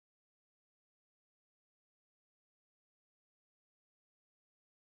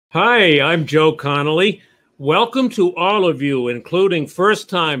Hi, I'm Joe Connolly. Welcome to all of you, including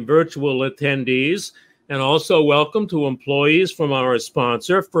first-time virtual attendees, and also welcome to employees from our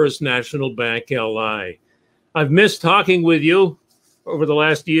sponsor, First National Bank LI. I've missed talking with you over the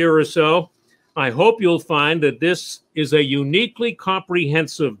last year or so. I hope you'll find that this is a uniquely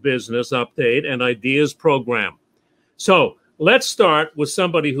comprehensive business update and ideas program. So let's start with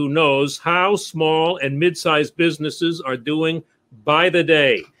somebody who knows how small and mid-sized businesses are doing by the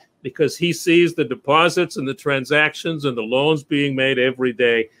day, because he sees the deposits and the transactions and the loans being made every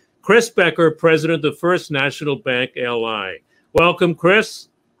day. Chris Becker, president of First National Bank LI. Welcome, Chris.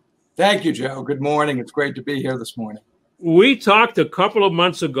 Thank you, Joe. Good morning. It's great to be here this morning. We talked a couple of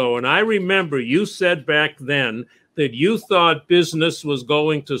months ago, and I remember you said back then that you thought business was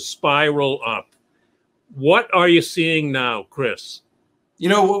going to spiral up. What are you seeing now, Chris? You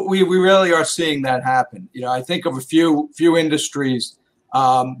know, we really are seeing that happen. You know, I think of a few industries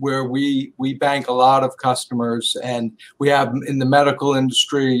where we bank a lot of customers, and we have in the medical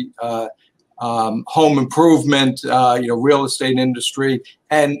industry, home improvement, real estate industry,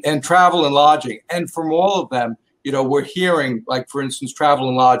 and travel and lodging. And from all of them, you know, we're hearing, like, for instance, travel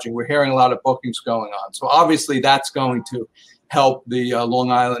and lodging, we're hearing a lot of bookings going on. So obviously that's going to help the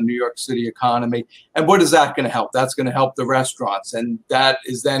Long Island, New York City economy. And what is that going to help? That's going to help the restaurants. And that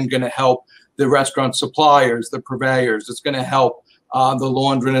is then going to help the restaurant suppliers, the purveyors. It's going to help the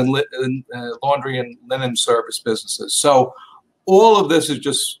laundry and linen service businesses. So all of this is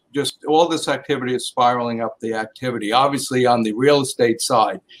just all this activity is spiraling up the activity. Obviously, on the real estate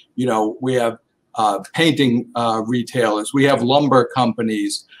side, you know, we have painting retailers, we have lumber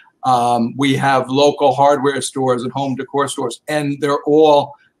companies, we have local hardware stores and home decor stores, and they're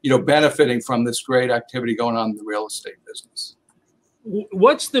all, you know, benefiting from this great activity going on in the real estate business.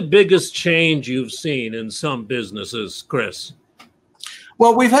 What's the biggest change you've seen in some businesses, Chris?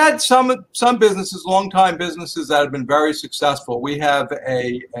 Well, we've had some businesses, long-time businesses that have been very successful. We have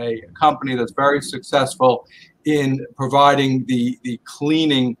a company that's very successful in providing the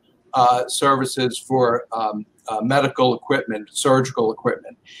cleaning services for medical equipment, surgical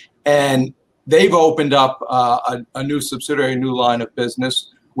equipment. And they've opened up a new subsidiary, a new line of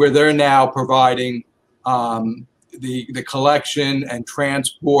business where they're now providing the collection and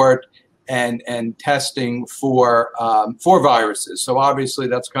transport and testing for viruses. So obviously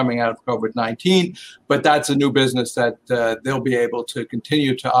that's coming out of COVID-19, but that's a new business that they'll be able to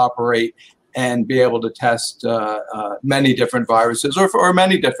continue to operate and be able to test many different viruses or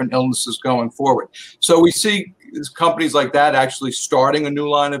many different illnesses going forward. So we see companies like that actually starting a new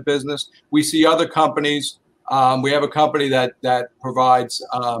line of business. We see other companies. We have a company that provides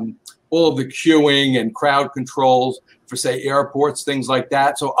all of the queuing and crowd controls for, say, airports, things like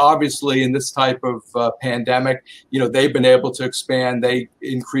that. So obviously in this type of pandemic, you know, they've been able to expand. They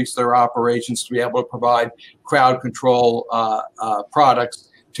increase their operations to be able to provide crowd control products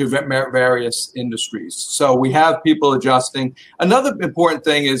to various industries. So we have people adjusting. Another important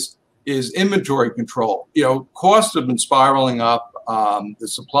thing is inventory control. You know, costs have been spiraling up. The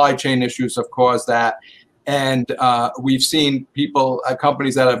supply chain issues have caused that. And we've seen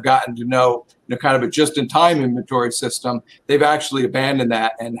companies that have gotten to know, you know, kind of a just-in-time inventory system. They've actually abandoned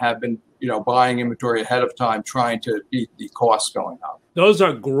that and have been, you know, buying inventory ahead of time, trying to beat the costs going up. Those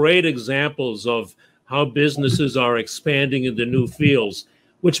are great examples of how businesses are expanding into new fields,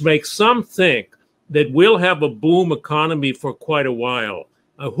 which makes some think that we'll have a boom economy for quite a while.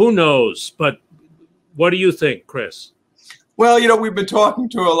 Who knows? But what do you think, Chris? Well, you know, we've been talking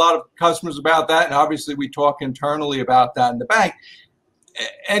to a lot of customers about that, and obviously we talk internally about that in the bank.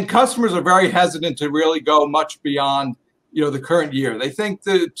 And customers are very hesitant to really go much beyond, you know, the current year. They think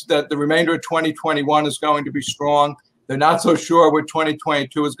that the remainder of 2021 is going to be strong. They're not so sure what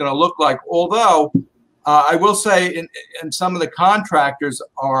 2022 is going to look like, although I will say, and some of the contractors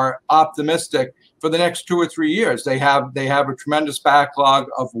are optimistic for the next 2 or 3 years. They have a tremendous backlog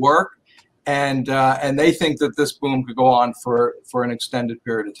of work, and they think that this boom could go on for an extended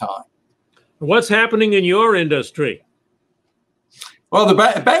period of time. What's happening in your industry? Well, the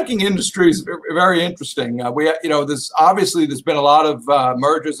banking industry is very interesting. There's been a lot of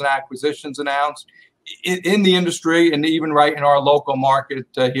mergers and acquisitions announced in the industry, and even right in our local market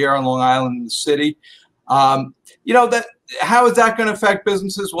here on Long Island in the city. How is that going to affect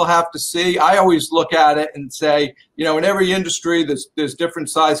businesses? We'll have to see. I always look at it and say, you know, in every industry, there's different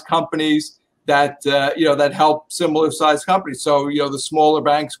size companies that help similar sized companies. So, you know, the smaller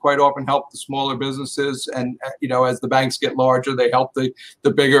banks quite often help the smaller businesses. And, you know, as the banks get larger, they help the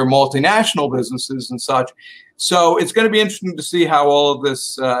bigger multinational businesses and such. So it's going to be interesting to see how all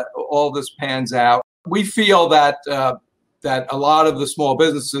of this pans out. We feel that that a lot of the small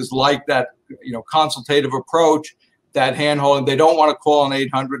businesses like that, consultative approach, that handholding. They don't want to call an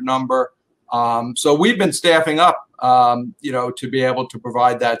 800 number. So we've been staffing up, to be able to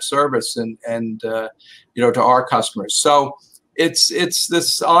provide that service and to our customers. So it's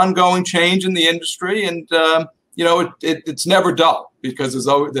this ongoing change in the industry, and it's never dull because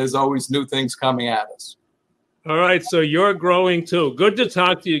there's always new things coming at us. All right, so you're growing too. Good to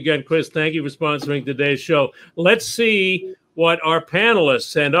talk to you again, Chris. Thank you for sponsoring today's show. Let's see what our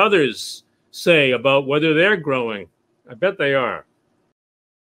panelists and others say about whether they're growing. I bet they are.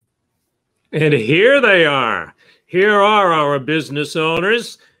 And here they are. Here are our business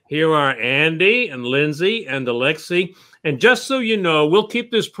owners. Here are Andi and Lindsay and Alexi. And just so you know, we'll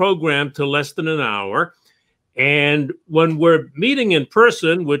keep this program to less than an hour. And when we're meeting in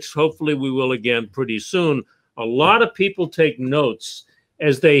person, which hopefully we will again pretty soon, a lot of people take notes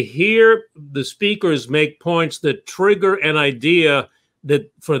as they hear the speakers make points that trigger an idea that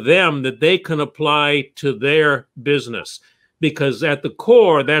for them that they can apply to their business. Because at the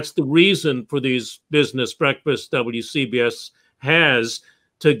core, that's the reason for these business breakfasts WCBS has,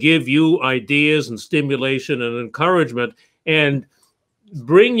 to give you ideas and stimulation and encouragement and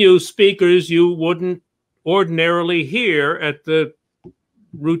bring you speakers you wouldn't ordinarily hear at the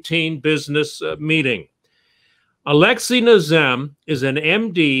routine business meeting. Alexi Nazem is an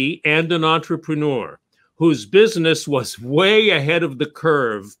MD and an entrepreneur whose business was way ahead of the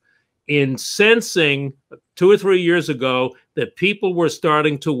curve in sensing 2 or 3 years ago that people were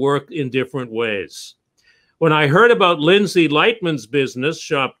starting to work in different ways. When I heard about Lindsay Lightman's business,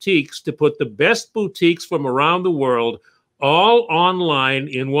 Shoptiques, to put the best boutiques from around the world all online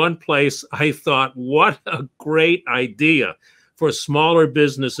in one place, I thought, what a great idea for smaller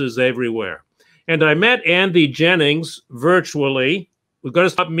businesses everywhere. And I met Andi Jennings virtually. We've got to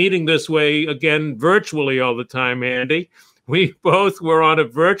stop meeting this way again virtually all the time, Andi. We both were on a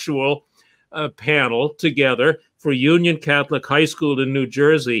virtual panel together for Union Catholic High School in New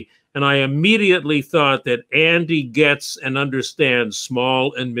Jersey. And I immediately thought that Andi gets and understands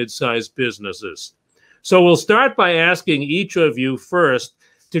small and mid-sized businesses. So we'll start by asking each of you first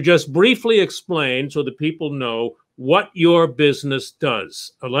to just briefly explain so that people know what your business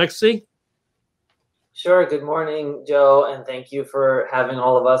does. Alexi? Sure. Good morning, Joe, and thank you for having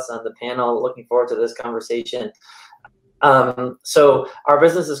all of us on the panel. Looking forward to this conversation. So our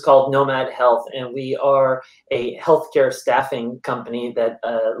business is called Nomad Health, and we are a healthcare staffing company that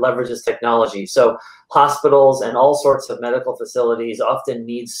leverages technology. So hospitals and all sorts of medical facilities often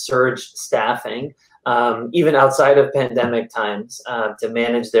need surge staffing, even outside of pandemic times, to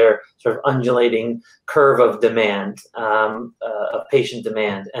manage their sort of undulating curve of demand, of patient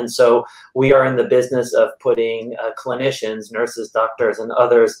demand. And so we are in the business of putting clinicians, nurses, doctors, and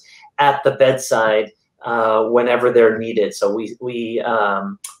others at the bedside whenever they're needed. So we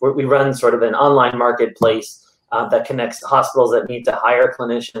run sort of an online marketplace that connects hospitals that need to hire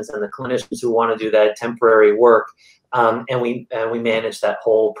clinicians and the clinicians who want to do that temporary work, and we manage that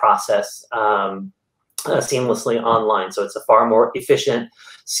whole process seamlessly online. So it's a far more efficient,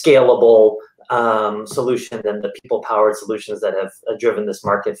 scalable solution than the people-powered solutions that have driven this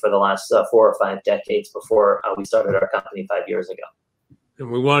market for the last 4 or 5 decades before we started our company 5 years ago.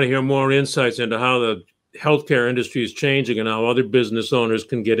 And we want to hear more insights into how the healthcare industry is changing and how other business owners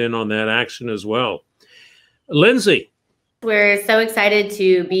can get in on that action as well. Lindsay. We're so excited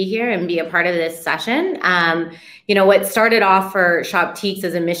to be here and be a part of this session. What started off for Shoptiques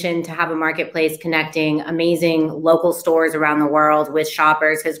as a mission to have a marketplace connecting amazing local stores around the world with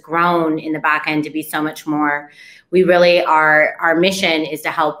shoppers has grown in the back end to be so much more. We really our mission is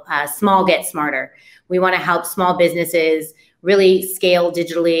to help small get smarter. We want to help small businesses really scale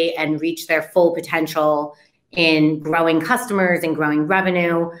digitally and reach their full potential in growing customers and growing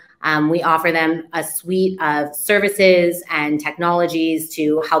revenue. We offer them a suite of services and technologies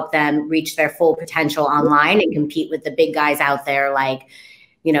to help them reach their full potential online and compete with the big guys out there like,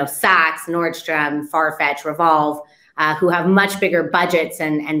 Saks, Nordstrom, Farfetch, Revolve, who have much bigger budgets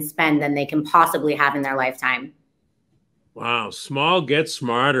and spend than they can possibly have in their lifetime. Wow, small get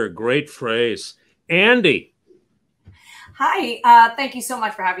smarter, great phrase. Andi. Hi, thank you so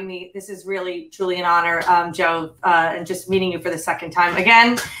much for having me. This is really, truly an honor, Joe, and just meeting you for the second time.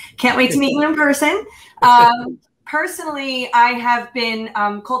 Again, can't wait to meet you in person. Personally, I have been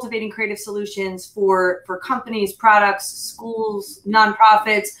cultivating creative solutions for companies, products, schools,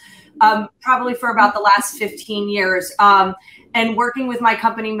 nonprofits, probably for about the last 15 years. And working with my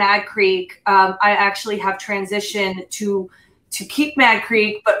company, MadCreek, I actually have transitioned to keep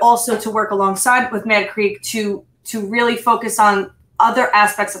MadCreek, but also to work alongside with MadCreek to really focus on other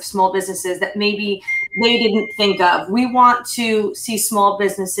aspects of small businesses that maybe they didn't think of. We want to see small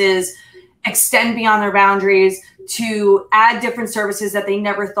businesses extend beyond their boundaries, to add different services that they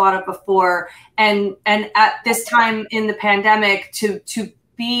never thought of before. And at this time in the pandemic, to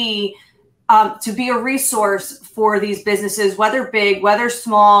be a resource for these businesses, whether big, whether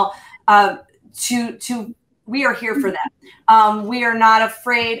small, we are here for them. We are not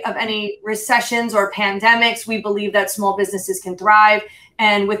afraid of any recessions or pandemics. We believe that small businesses can thrive.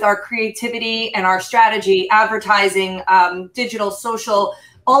 And with our creativity and our strategy, advertising, digital, social,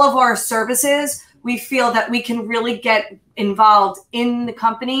 all of our services, we feel that we can really get involved in the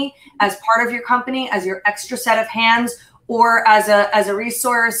company as part of your company, as your extra set of hands, or as a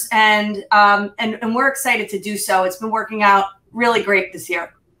resource. And we're excited to do so. It's been working out really great this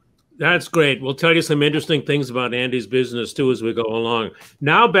year. That's great. We'll tell you some interesting things about Andi's business too as we go along.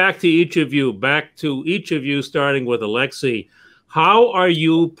 Now back to each of you, starting with Alexi. How are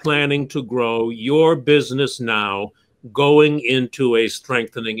you planning to grow your business now going into a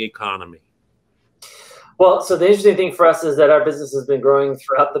strengthening economy? Well, so the interesting thing for us is that our business has been growing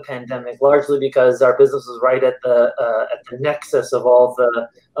throughout the pandemic, largely because our business was right at the nexus of all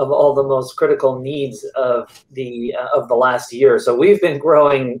the most critical needs of the last year. So we've been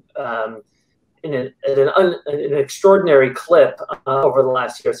growing in an extraordinary clip over the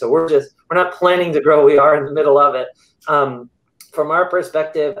last year. So we're not planning to grow; we are in the middle of it. From our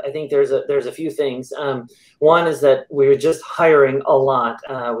perspective, I think there's a few things. One is that we're just hiring a lot.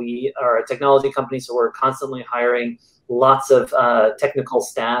 We are a technology company, so we're constantly hiring lots of technical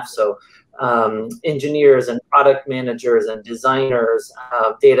staff. So engineers and product managers and designers,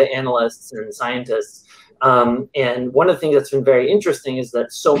 data analysts and scientists. And one of the things that's been very interesting is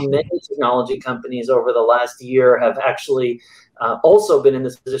that so many technology companies over the last year have actually also been in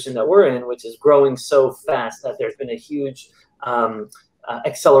this position that we're in, which is growing so fast that there's been a huge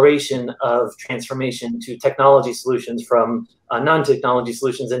acceleration of transformation to technology solutions from non-technology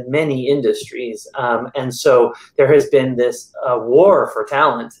solutions in many industries. And so there has been this war for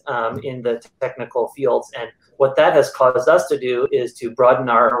talent in the technical fields. And what that has caused us to do is to broaden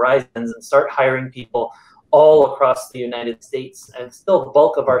our horizons and start hiring people all across the United States. And still the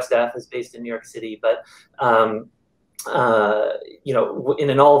bulk of our staff is based in New York City, but you know, in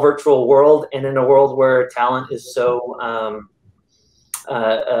an all virtual world and in a world where talent is so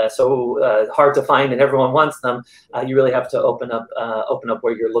hard to find and everyone wants them, you really have to open up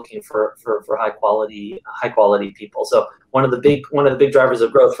where you're looking for high quality people. So one of the big drivers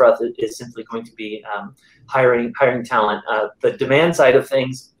of growth for us is simply going to be hiring talent. The demand side of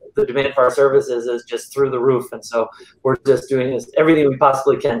things, the demand for our services is just through the roof, and so we're just doing everything we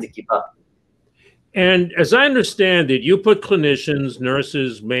possibly can to keep up. And as I understand it, you put clinicians,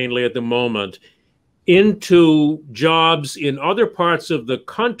 nurses mainly at the moment, into jobs in other parts of the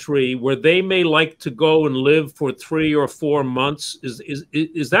country where they may like to go and live for 3 or 4 months.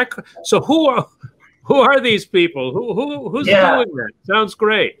 Is that so? Who are these people? Who's doing that? Sounds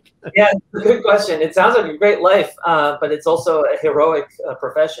great. Yeah, it's a good question. It sounds like a great life, but it's also a heroic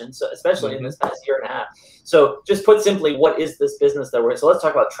profession, so especially in this past year and a half. So just put simply, what is this business that we're in? So let's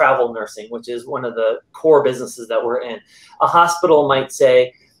talk about travel nursing, which is one of the core businesses that we're in. A hospital might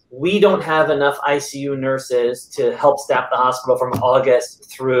say, we don't have enough ICU nurses to help staff the hospital from August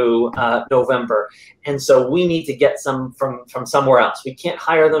through November. And so we need to get some from somewhere else. We can't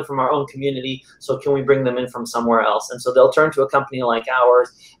hire them from our own community, so can we bring them in from somewhere else? And so they'll turn to a company like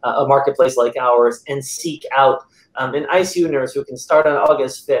ours, a marketplace like ours, and seek out an ICU nurse who can start on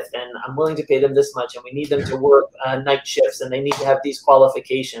August 5th, and I'm willing to pay them this much, and we need them to work night shifts, and they need to have these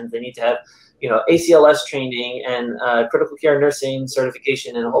qualifications. They need to have, you know, ACLS training and critical care nursing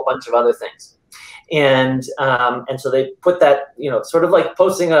certification and a whole bunch of other things. And so they put that, you know, sort of like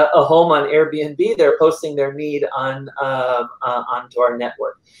posting a home on Airbnb, they're posting their need onto our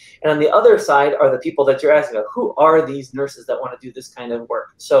network. And on the other side are the people that you're asking about, who are these nurses that want to do this kind of work?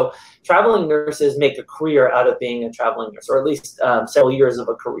 So traveling nurses make a career out of being a traveling nurse, or at least several years of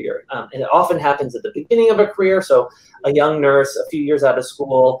a career. And it often happens at the beginning of a career. So a young nurse, a few years out of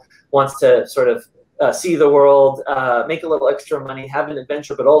school, wants to sort of see the world, make a little extra money, have an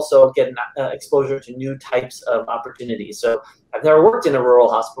adventure, but also get exposure to new types of opportunities. So I've never worked in a rural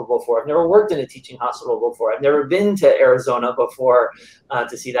hospital before. I've never worked in a teaching hospital before. I've never been to Arizona before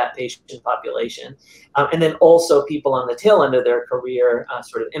to see that patient population. And then also people on the tail end of their career,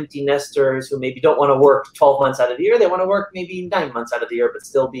 sort of empty nesters who maybe don't want to work 12 months out of the year. They want to work maybe 9 months out of the year, but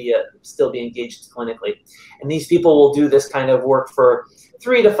still be engaged clinically. And these people will do this kind of work for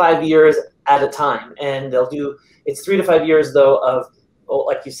 3 to 5 years at a time. And they'll do, it's 3 to 5 years though of,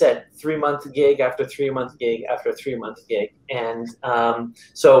 like you said, 3-month gig after 3-month gig after 3-month gig. And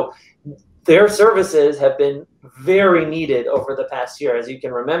so their services have been very needed over the past year. As you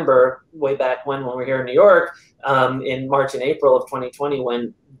can remember, way back when we were here in New York, in March and April of 2020,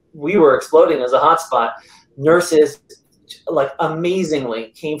 when we were exploding as a hotspot, nurses like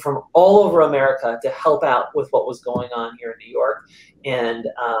amazingly came from all over America to help out with what was going on here in New York.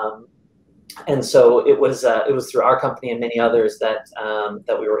 And so it was through our company and many others that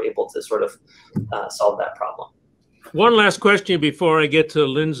we were able to sort of solve that problem. One last question before I get to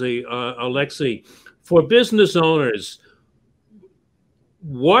Lindsay, Alexi. For business owners,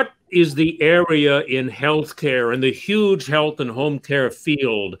 what is the area in healthcare and the huge health and home care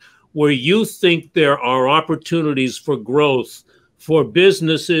field where you think there are opportunities for growth for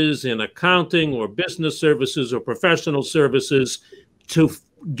businesses in accounting or business services or professional services to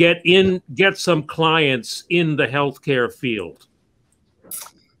get some clients in the healthcare field?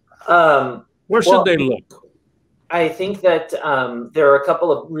 Where should they look? I think that there are a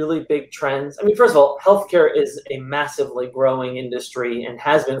couple of really big trends. I mean, first of all, healthcare is a massively growing industry and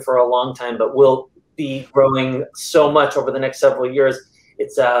has been for a long time, but will be growing so much over the next several years.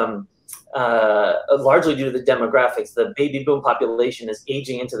 It's largely due to the demographics. The baby boom population is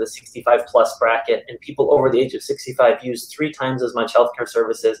aging into the 65 plus bracket, and people over the age of 65 use 3 times as much healthcare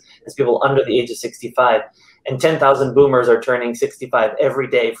services as people under the age of 65. And 10,000 boomers are turning 65 every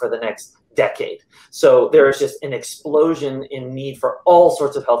day for the next decade. So there is just an explosion in need for all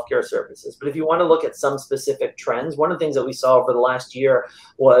sorts of healthcare services. But if you want to look at some specific trends, one of the things that we saw over the last year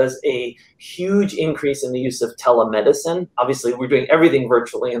was a huge increase in the use of telemedicine. Obviously, we're doing everything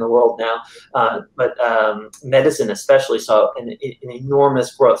virtually in the world now, but medicine especially saw an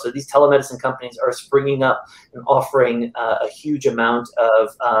enormous growth. So these telemedicine companies are springing up and offering a huge amount of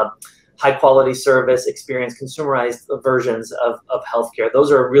high quality service experience, consumerized versions of healthcare.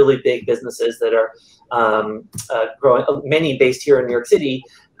 Those are really big businesses that are growing, many based here in New York City.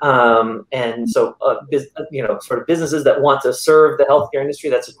 And so, sort of businesses that want to serve the healthcare industry,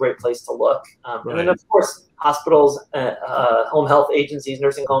 that's a great place to look. Right. And then of course, hospitals, home health agencies,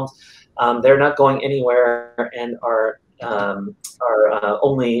 nursing homes, they're not going anywhere and are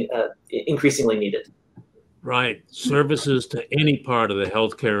only increasingly needed. Right. Services to any part of the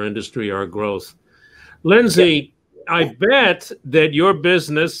healthcare industry are growth. Lindsay, I bet that your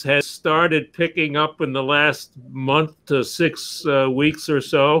business has started picking up in the last month to 6 weeks or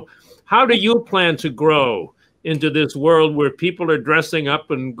so. How do you plan to grow into this world where people are dressing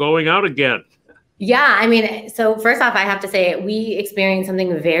up and going out again? Yeah, I mean, so first off, I have to say we experienced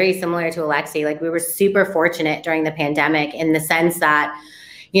something very similar to Alexi. Like, we were super fortunate during the pandemic in the sense that,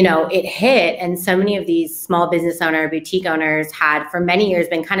 you know, it hit, and so many of these small business owner, boutique owners had for many years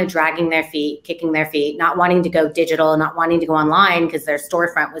been kind of dragging their feet, kicking their feet, not wanting to go digital, not wanting to go online because their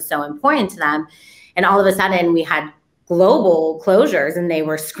storefront was so important to them. And all of a sudden we had global closures and they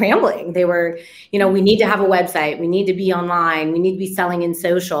were scrambling. They were, you know, we need to have a website, we need to be online, we need to be selling in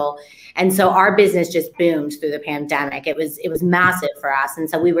social. And so our business just boomed through the pandemic. It was massive for us. And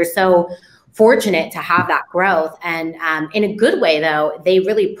so we were so fortunate to have that growth. And in a good way, though, they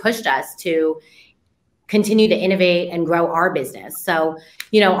really pushed us to continue to innovate and grow our business. So,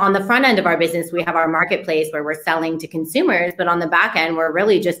 you know, on the front end of our business, we have our marketplace where we're selling to consumers, but on the back end, we're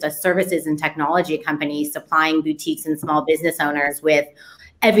really just a services and technology company supplying boutiques and small business owners with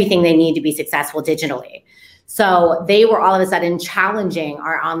everything they need to be successful digitally. So they were all of a sudden challenging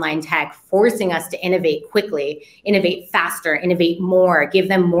our online tech, forcing us to innovate quickly, innovate faster, innovate more, give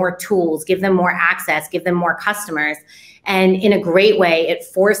them more tools, give them more access, give them more customers. And in a great way, it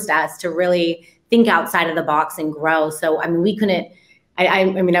forced us to really think outside of the box and grow. So, I mean, we couldn't, I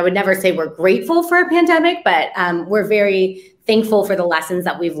mean, I would never say we're grateful for a pandemic, but we're very thankful for the lessons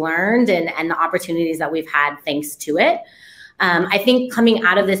that we've learned and the opportunities that we've had thanks to it. I think coming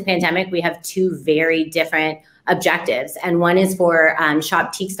out of this pandemic, we have 2 very different objectives. And one is for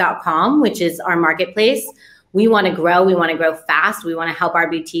Shoptiques.com, which is our marketplace. We want to grow fast. We want to help our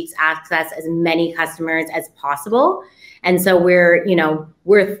boutiques access as many customers as possible. And so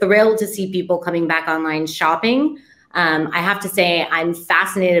we're thrilled to see people coming back online shopping. I have to say, I'm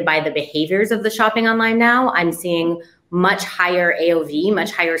fascinated by the behaviors of the shopping online now. I'm seeing much higher AOV,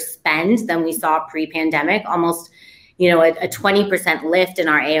 much higher spend than we saw pre-pandemic, almost a 20% lift in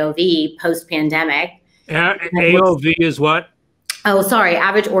our AOV post-pandemic. AOV is what? Oh, sorry,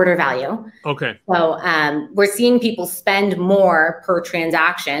 average order value. Okay. So we're seeing people spend more per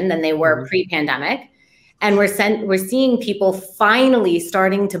transaction than they were pre-pandemic. And we're seeing people finally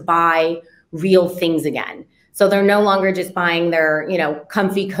starting to buy real things again. So they're no longer just buying their,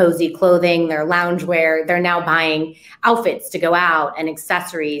 comfy, cozy clothing, their loungewear. They're now buying outfits to go out and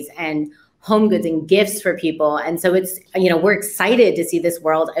accessories and home goods and gifts for people. And so it's, we're excited to see this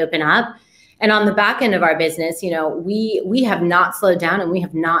world open up. And on the back end of our business, we have not slowed down and we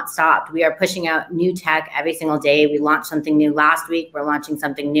have not stopped. We are pushing out new tech every single day. We launched something new last week. We're launching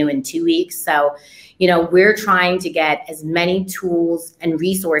something new in 2 weeks. So, we're trying to get as many tools and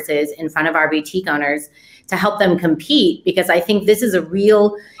resources in front of our boutique owners to help them compete, because I think this is a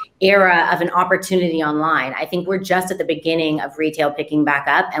real era of an opportunity online. I think we're just at the beginning of retail picking back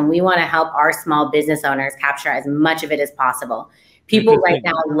up, and we want to help our small business owners capture as much of it as possible. People right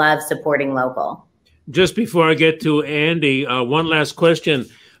now love supporting local. Just before I get to Andi, one last question.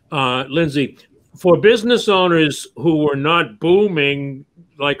 Lindsay, for business owners who were not booming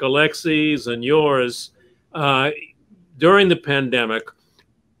like Alexi's and yours during the pandemic,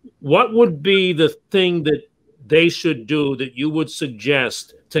 what would be the thing that they should do that you would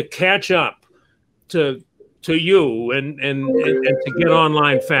suggest to catch up to you and to get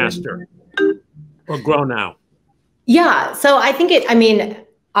online faster or grow now? Yeah, so I think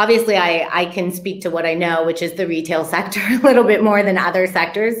obviously I can speak to what I know, which is the retail sector a little bit more than other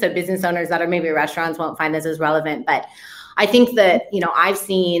sectors. So business owners that are maybe restaurants won't find this as relevant, but I think that, I've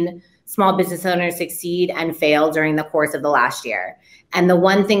seen small business owners succeed and fail during the course of the last year. And the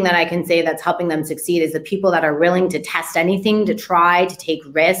one thing that I can say that's helping them succeed is the people that are willing to test anything, to try, to take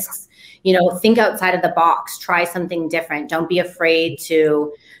risks, think outside of the box, try something different. Don't be afraid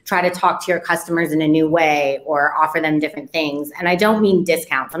to try to talk to your customers in a new way or offer them different things. And I don't mean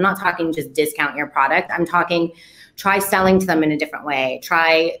discounts. I'm not talking just discount your product. I'm talking try selling to them in a different way,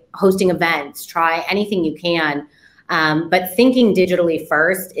 try hosting events, try anything you can. But thinking digitally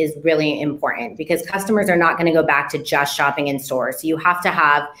first is really important, because customers are not going to go back to just shopping in store. So you have to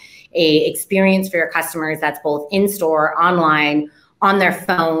have a experience for your customers that's both in store, online, on their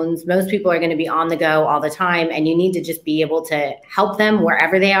phones. Most people are going to be on the go all the time, and you need to just be able to help them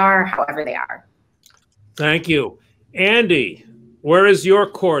wherever they are, however they are. Thank you. Andi, where is your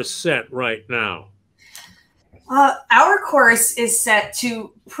course set right now? Our course is set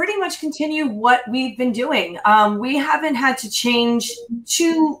to pretty much continue what we've been doing. We haven't had to change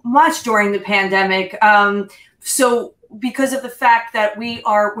too much during the pandemic. So because of the fact that we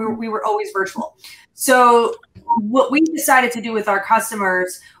were always virtual. So what we decided to do with our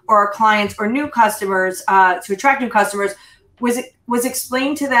customers or our clients or new customers to attract new customers was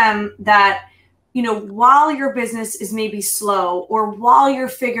explain to them that, while your business is maybe slow or while you're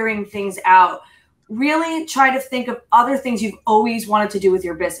figuring things out, really try to think of other things you've always wanted to do with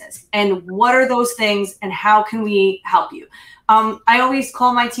your business. And what are those things and how can we help you? I always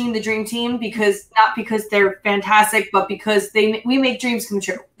call my team the dream team, not because they're fantastic, but because we make dreams come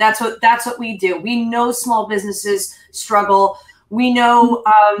true. That's what we do. We know small businesses struggle. We know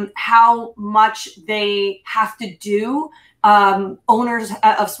how much they have to do. Owners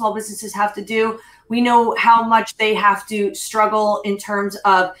of small businesses have to do. We know how much they have to struggle in terms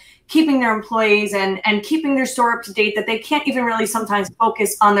of keeping their employees and keeping their store up to date, that they can't even really sometimes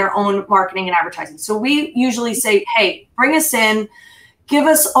focus on their own marketing and advertising. So we usually say, hey, bring us in, give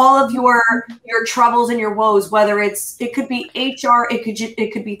us all of your troubles and your woes, whether it could be HR,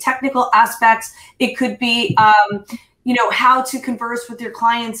 it could be technical aspects, it could be how to converse with your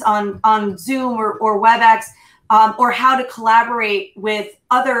clients on Zoom or WebEx, or how to collaborate with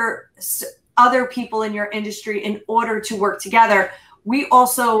other people in your industry in order to work together. We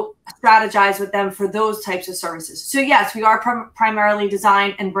also strategize with them for those types of services. So yes, we are primarily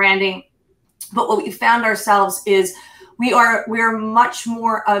design and branding, but what we found ourselves is we are much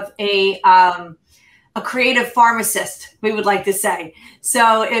more of a creative pharmacist, we would like to say.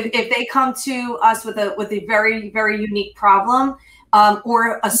 So if they come to us with a very, very unique problem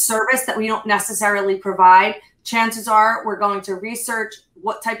or a service that we don't necessarily provide, chances are we're going to research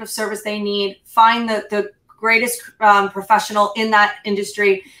what type of service they need, find the greatest professional in that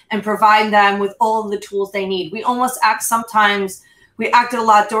industry, and provide them with all of the tools they need. We almost we acted a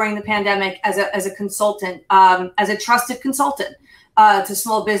lot during the pandemic as a consultant, as a trusted consultant to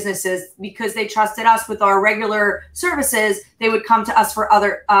small businesses, because they trusted us with our regular services. They would come to us for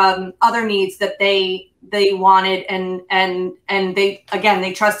other needs that they wanted, and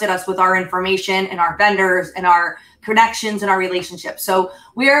they trusted us with our information and our vendors and our connections and our relationships. So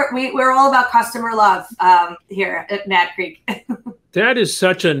we're all about customer love here at MadCreek. That is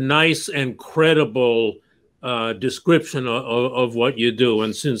such a nice and credible description of what you do,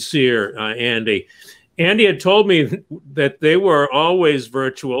 and sincere, Andi. Andi had told me that they were always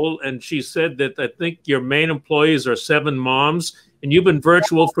virtual, and she said that I think your main employees are 7 moms, and you've been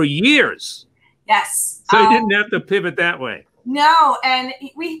virtual for years. Yes. So you didn't have to pivot that way. No, and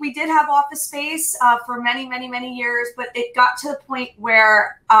we did have office space for many, many, many years, but it got to the point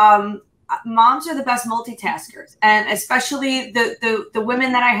where moms are the best multitaskers, and especially the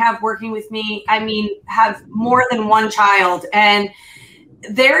women that I have working with me, I mean, have more than one child, and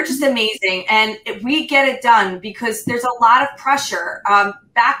they're just amazing. And we get it done because there's a lot of pressure.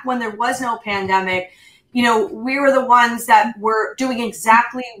 Back when there was no pandemic, you know, we were the ones that were doing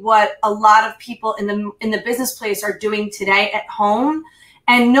exactly what a lot of people in the business place are doing today at home,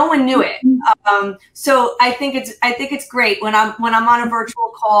 and no one knew it. So I think it's great when I'm on a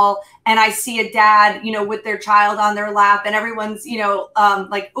virtual call and I see a dad, you know, with their child on their lap, and everyone's, you know,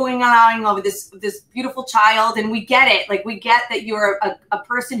 like oohing and ahhing over this beautiful child. And we get it. Like, we get that you're a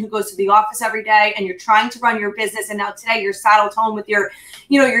person who goes to the office every day and you're trying to run your business. And now today you're saddled home with your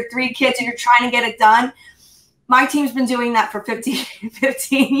 3 kids and you're trying to get it done. My team's been doing that for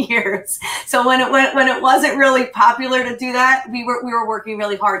 15 years. So when it wasn't really popular to do that, we were working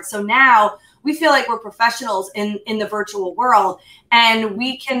really hard. So now we feel like we're professionals in the virtual world, and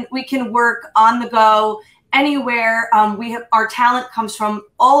we can work on the go anywhere. Our talent comes from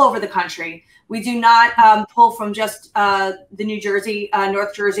all over the country. We do not pull from just the New Jersey,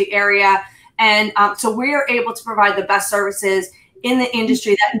 North Jersey area, and so we are able to provide the best services in the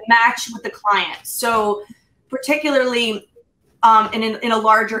industry that match with the client. So particularly in a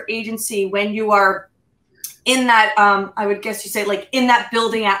larger agency, when you are in that, I would guess you say, like, in that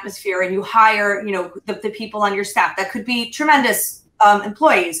building atmosphere, and you hire, you know, the people on your staff that could be tremendous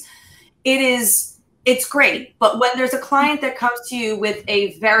employees, it's great. But when there's a client that comes to you with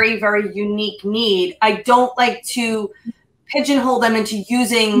a very, very unique need, I don't like to pigeonhole them into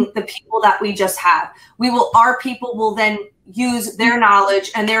using the people that we just have. Our people will then use their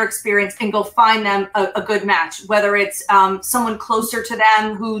knowledge and their experience and go find them a good match, whether it's someone closer to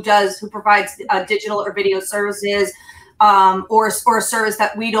them who provides digital or video services, or a service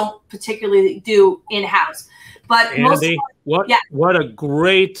that we don't particularly do in-house. But Andi, what a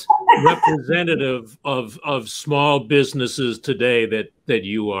great representative of small businesses today that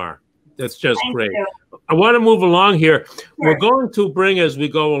you are. That's just great. I want to move along here. Sure. We're going to bring, as we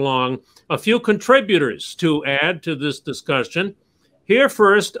go along, a few contributors to add to this discussion. Here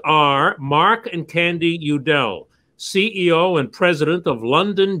first are Mark and Candy Udell, CEO and president of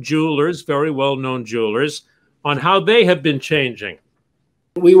London Jewelers, very well-known jewelers, on how they have been changing.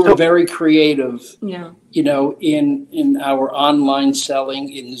 We were very creative, you know, in our online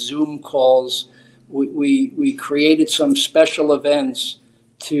selling, in Zoom calls. We created some special events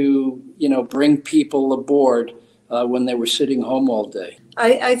to, you know, bring people aboard when they were sitting home all day.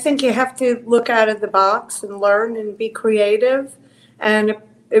 I think you have to look out of the box and learn and be creative. And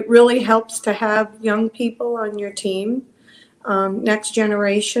it really helps to have young people on your team, next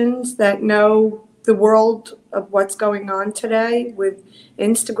generations that know the world of what's going on today with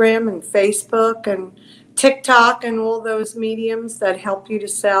Instagram and Facebook and TikTok and all those mediums that help you to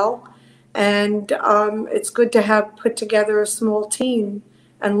sell. And it's good to have put together a small team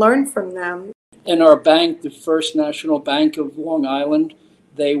and learn from them. In our bank, the First National Bank of Long Island,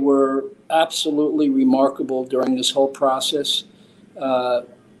 they were absolutely remarkable during this whole process.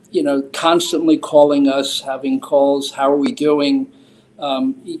 You know, constantly calling us, having calls, how are we doing?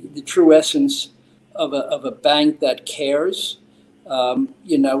 The true essence of a bank that cares.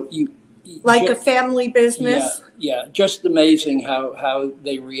 You know, like a family business. Yeah, just amazing how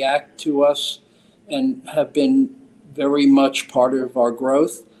they react to us and have been very much part of our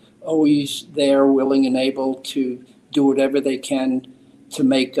growth. Always there, willing and able to do whatever they can to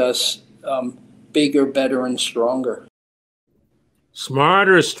make us bigger, better, and stronger.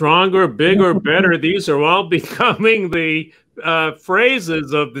 Smarter, stronger, bigger, better. These are all becoming the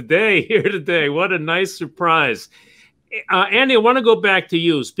phrases of the day here today. What a nice surprise. Andi, I want to go back to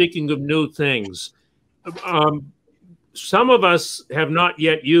you. Speaking of new things, some of us have not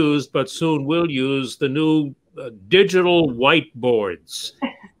yet used, but soon will use the new digital whiteboards.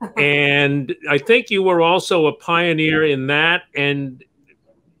 And I think you were also a pioneer in that. And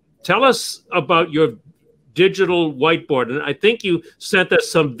tell us about your digital whiteboard. And I think you sent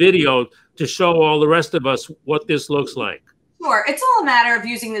us some video to show all the rest of us what this looks like. Sure. It's all a matter of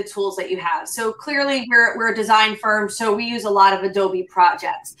using the tools that you have. So clearly we're a design firm, so we use a lot of Adobe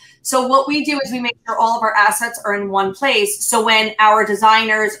projects. So what we do is we make sure all of our assets are in one place. So when our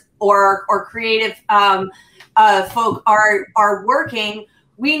designers or creative folk are working,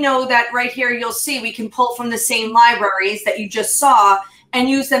 we know that right here, you'll see we can pull from the same libraries that you just saw and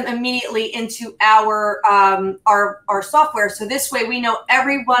use them immediately into our software. So this way we know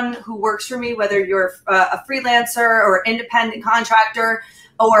everyone who works for me, whether you're a freelancer or independent contractor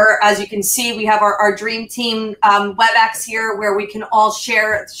or as you can see, we have our Dream Team WebEx here where we can all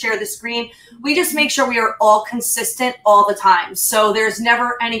share the screen. We just make sure we are all consistent all the time. So there's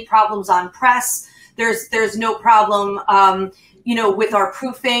never any problems on press. There's no problem, you know, with our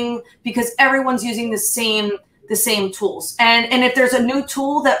proofing, because everyone's using the same tools. And if there's a new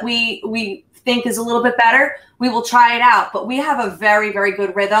tool that we think is a little bit better, we will try it out. But we have a very, very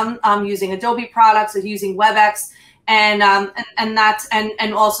good rhythm using Adobe products, using WebEx, and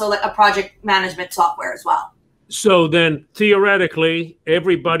also like a project management software as well. So then theoretically,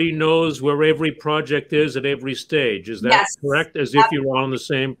 everybody knows where every project is at every stage. Is that correct? As if you're all in the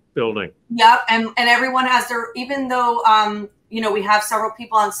same building. Yep. And everyone has their, even though, you know, we have several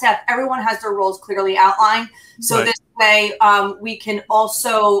people on staff, everyone has their roles clearly outlined. So this way we can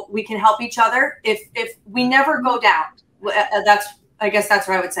help each other. If we never go down, I guess that's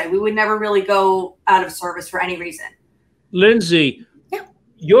what I would say. We would never really go out of service for any reason. Lindsay,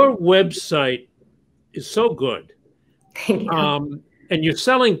 your website is so good. Thank you. And you're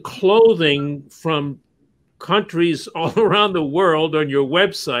selling clothing from countries all around the world on your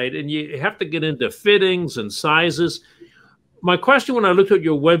website, and you have to get into fittings and sizes. My question when I looked at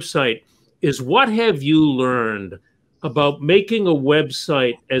your website is, what have you learned about making a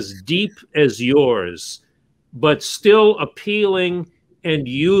website as deep as yours, but still appealing and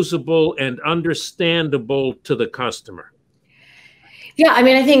usable and understandable to the customer? Yeah, I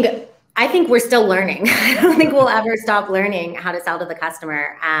mean, I think we're still learning. I don't think we'll ever stop learning how to sell to the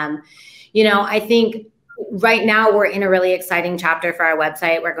customer. You know, I think right now we're in a really exciting chapter for our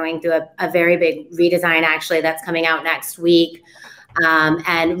website. We're going through a very big redesign, actually, that's coming out next week,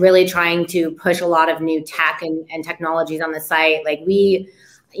 and really trying to push a lot of new tech and technologies on the site. Like you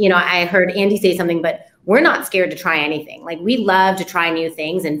know, I heard Andi say something, but we're not scared to try anything. Like, we love to try new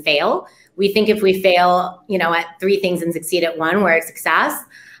things and fail. We think if we fail, you know, at 3 things and succeed at 1, we're a success.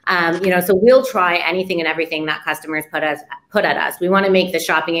 You know, so we'll try anything and everything that customers put at us. We want to make the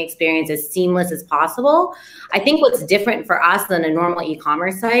shopping experience as seamless as possible. I think what's different for us than a normal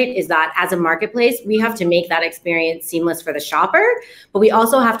e-commerce site is that as a marketplace, we have to make that experience seamless for the shopper, but we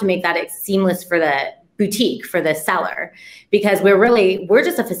also have to make that seamless for the boutique, for the seller, because we're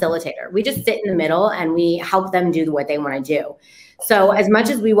just a facilitator. We just sit in the middle and we help them do what they want to do. So as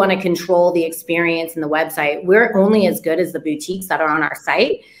much as we want to control the experience in the website, we're only as good as the boutiques that are on our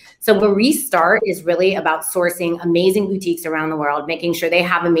site. So where we start is really about sourcing amazing boutiques around the world, making sure they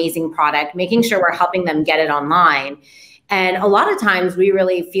have amazing product, making sure we're helping them get it online. And a lot of times we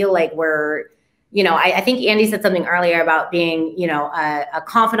really feel like we're, you know, I think Andi said something earlier about being, you know, a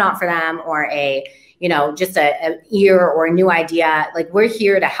confidant for them, or a, you know, just an ear or a new idea. Like, we're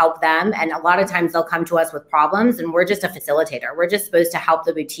here to help them. And a lot of times they'll come to us with problems, and we're just a facilitator. We're just supposed to help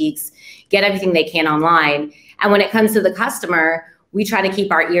the boutiques get everything they can online. And when it comes to the customer, we try to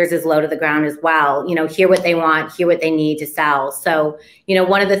keep our ears as low to the ground as well, you know, hear what they want, hear what they need to sell. So, you know,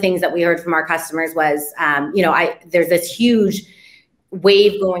 one of the things that we heard from our customers was, you know, there's this huge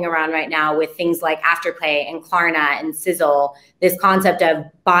wave going around right now with things like Afterpay and Klarna and Sizzle, this concept of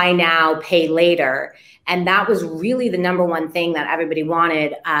buy now, pay later. And that was really the #1 thing that everybody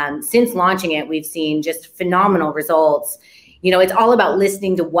wanted. Since launching it, we've seen just phenomenal results. You know, it's all about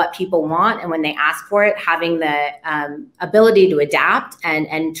listening to what people want, and when they ask for it, having the ability to adapt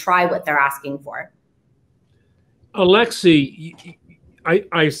and try what they're asking for. Alexi,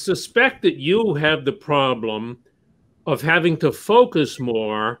 I suspect that you have the problem of having to focus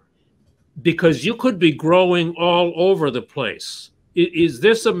more, because you could be growing all over the place. Is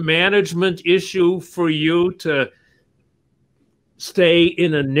this a management issue for you to stay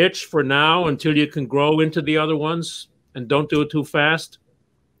in a niche for now until you can grow into the other ones, and don't do it too fast?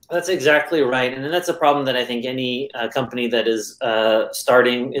 That's exactly right. And that's a problem that I think any company that is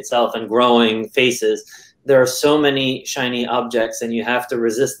starting itself and growing faces. There are so many shiny objects, and you have to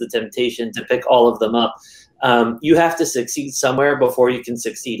resist the temptation to pick all of them up. You have to succeed somewhere before you can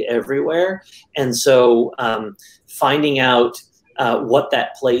succeed everywhere. And so finding out what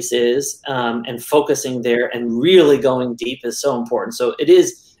that place is and focusing there and really going deep is so important. So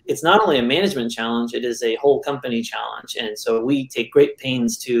it's not only a management challenge, it is a whole company challenge. And so we take great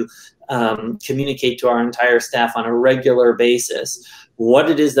pains to communicate to our entire staff on a regular basis what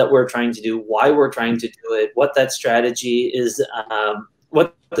it is that we're trying to do, why we're trying to do it, what that strategy is,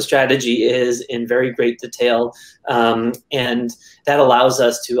 what the strategy is in very great detail. And that allows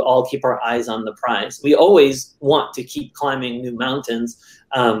us to all keep our eyes on the prize. We always want to keep climbing new mountains,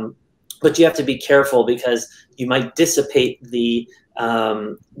 but you have to be careful, because you might dissipate the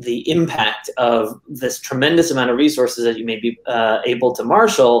the impact of this tremendous amount of resources that you may be able to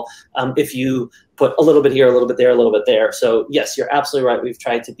marshal if you put a little bit here, a little bit there, a little bit there. So yes, you're absolutely right. We've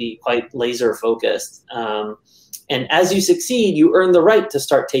tried to be quite laser focused. And as you succeed, you earn the right to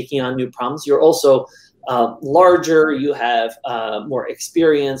start taking on new problems. You're also larger, you have more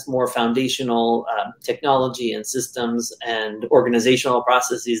experience, more foundational technology and systems and organizational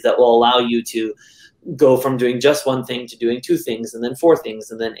processes that will allow you to go from doing just one thing to doing 2 things, and then 4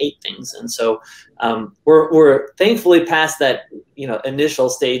 things, and then 8 things. And so we're thankfully past that initial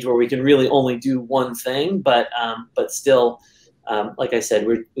stage where we can really only do one thing, but still, like I said,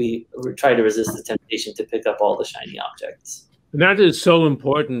 we try to resist the temptation to pick up all the shiny objects. And that is so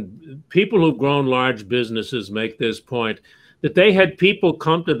important. People who've grown large businesses make this point, that they had people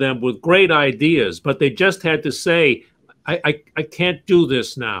come to them with great ideas, but they just had to say, I can't do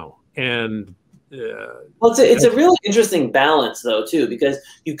this now. And well, it's a really interesting balance, though, too, because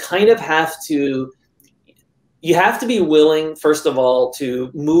you kind of have to be willing, first of all,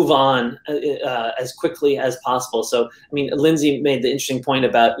 to move on as quickly as possible. So, I mean, Lindsay made the interesting point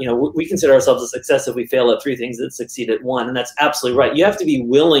about, we consider ourselves a success if we fail at 3 things that succeed at 1. And that's absolutely right. You have to be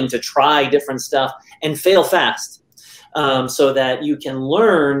willing to try different stuff and fail fast so that you can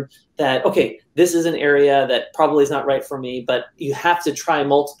learn that, okay, this is an area that probably is not right for me, but you have to try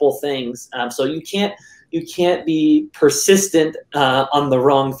multiple things. So you can't be persistent on the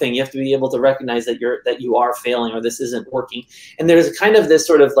wrong thing. You have to be able to recognize that you are failing or this isn't working. And there's kind of this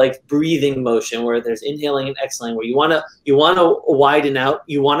sort of like breathing motion where there's inhaling and exhaling, where you want to widen out,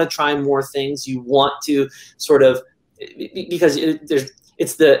 you want to try more things, you want to sort of, because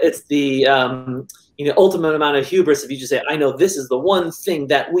it's the ultimate amount of hubris if you just say, I know this is the one thing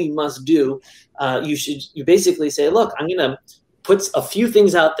that we must do. You basically say, look, I'm going to put a few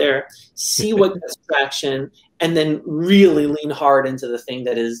things out there, see what gets traction, and then really lean hard into the thing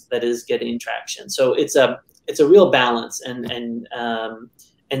that is getting traction. So it's a real balance and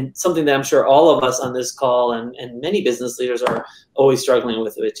something that I'm sure all of us on this call and many business leaders are always struggling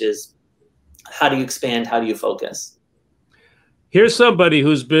with, which is how do you expand? How do you focus? Here's somebody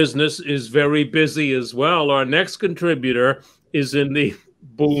whose business is very busy as well. Our next contributor is in the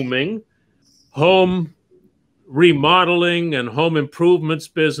booming home remodeling and home improvements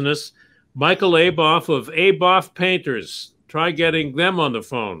business. Michael Aboff of Aboff Painters. Try getting them on the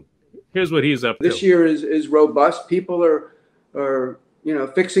phone. Here's what he's up to. This year is robust. People are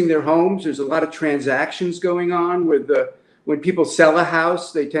fixing their homes. There's a lot of transactions going on with when people sell a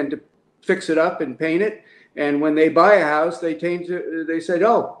house, they tend to fix it up and paint it. And when they buy a house, they said,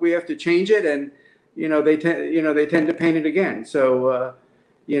 oh, we have to change it, and they tend to paint it again. So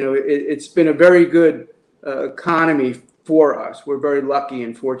it's been a very good economy for us. We're very lucky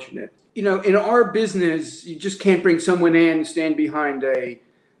and fortunate. In our business, you just can't bring someone in, stand behind a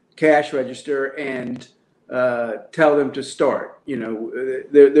cash register, and tell them to start.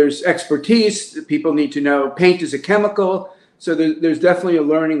 There's expertise. People need to know paint is a chemical, so there's definitely a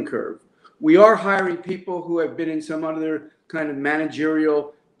learning curve. We are hiring people who have been in some other kind of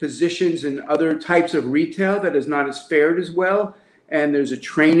managerial positions in other types of retail that has not as fared as well. And there's a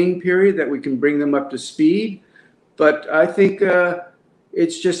training period that we can bring them up to speed. But I think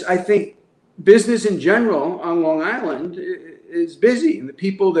I think business in general on Long Island is busy. And the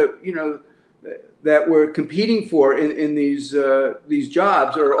people that, that we're competing for in these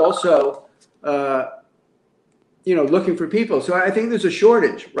jobs are also, looking for people. So I think there's a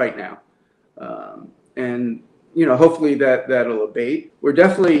shortage right now. And hopefully that'll abate. We're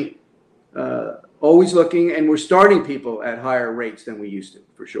definitely always looking, and we're starting people at higher rates than we used to,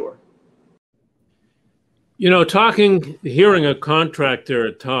 for sure. Hearing a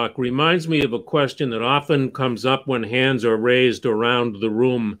contractor talk reminds me of a question that often comes up when hands are raised around the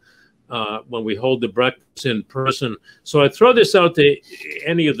room when we hold the breakfast in person. So I throw this out to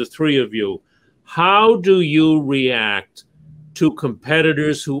any of the 3 of you. How do you react to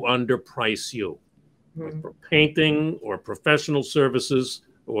competitors who underprice you for painting or professional services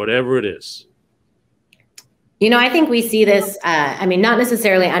or whatever it is? I think we see this, not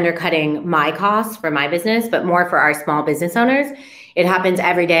necessarily undercutting my costs for my business, but more for our small business owners. It happens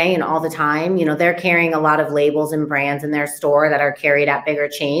every day and all the time. They're carrying a lot of labels and brands in their store that are carried at bigger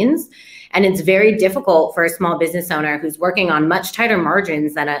chains. And it's very difficult for a small business owner who's working on much tighter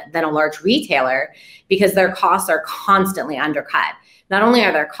margins than a large retailer, because their costs are constantly undercut. not only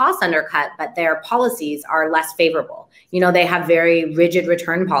are their costs undercut, but their policies are less favorable. They have very rigid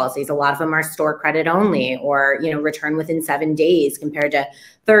return policies. A lot of them are store credit only, or, return within 7 days compared to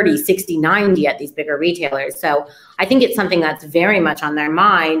 30, 60, 90 at these bigger retailers. So I think it's something that's very much on their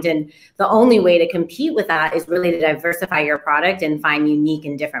mind. And the only way to compete with that is really to diversify your product and find unique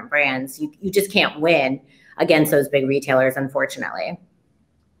and different brands. You just can't win against those big retailers, unfortunately.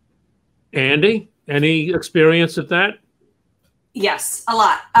 Andi, any experience at that? Yes, a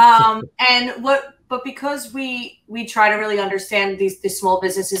lot. But because we try to really understand these small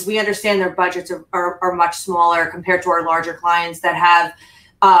businesses, we understand their budgets are much smaller compared to our larger clients that have,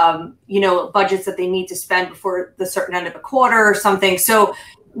 budgets that they need to spend before the certain end of a quarter or something. So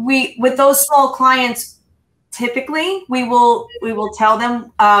with those small clients, typically we will tell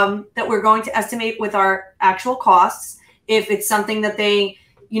them that we're going to estimate with our actual costs. If it's something that they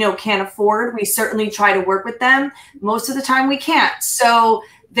can't afford, we certainly try to work with them. Most of the time we can't. So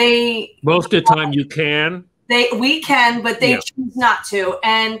most of the time you can. We can, but they choose not to.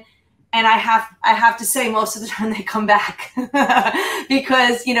 And I have to say, most of the time they come back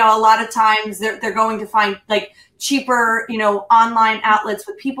because a lot of times they're going to find like cheaper online outlets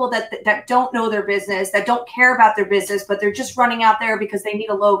with people that don't know their business, that don't care about their business, but they're just running out there because they need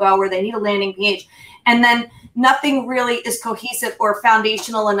a logo or they need a landing page, and then nothing really is cohesive or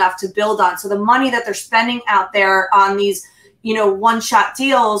foundational enough to build on. So the money that they're spending out there on these one-shot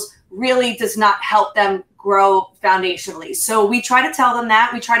deals really does not help them grow foundationally. So we try to tell them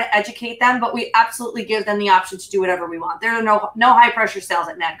that, we try to educate them, but we absolutely give them the option to do whatever we want. There are no high pressure sales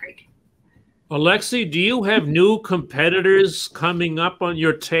at MadCreek. Alexi, do you have new competitors coming up on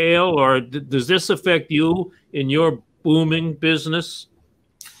your tail, or does this affect you in your booming business?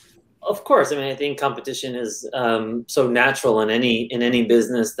 Of course. I mean, I think competition is so natural in any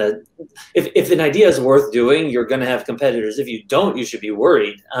business that if an idea is worth doing, you're going to have competitors. If you don't, you should be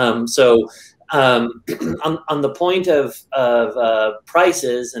worried. On the point of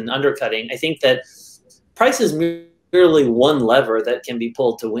prices and undercutting, I think that price is merely one lever that can be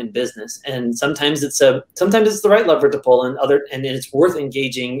pulled to win business, and sometimes it's the right lever to pull, and it's worth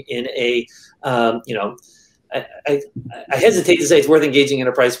engaging in a I hesitate to say it's worth engaging in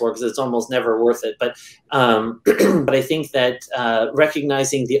a price war because it's almost never worth it. But but I think that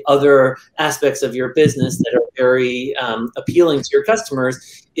recognizing the other aspects of your business that are very appealing to your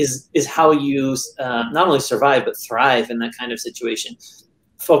customers is how you not only survive but thrive in that kind of situation.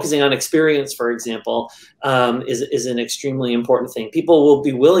 Focusing on experience, for example, is an extremely important thing. People will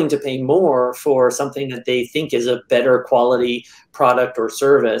be willing to pay more for something that they think is a better quality product or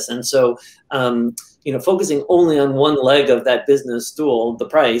service, and so. Focusing only on one leg of that business stool, the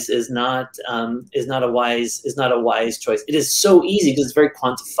price, is not a wise choice. It is so easy because it's very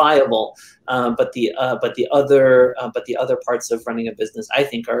quantifiable, but the other parts of running a business, I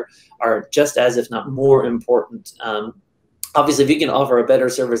think, are just as, if not more important. Obviously, if you can offer a better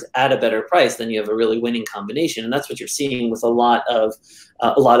service at a better price, then you have a really winning combination, and that's what you're seeing with a lot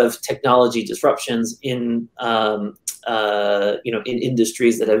of technology disruptions in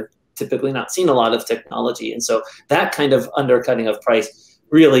industries that have typically not seen a lot of technology. And so that kind of undercutting of price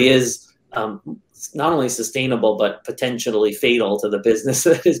really is not only sustainable, but potentially fatal to the business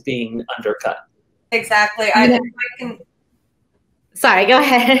that is being undercut. Exactly. Sorry, go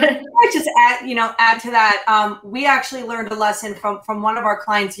ahead. I just add to that. We actually learned a lesson from one of our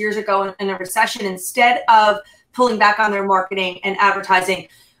clients years ago in a recession. Instead of pulling back on their marketing and advertising,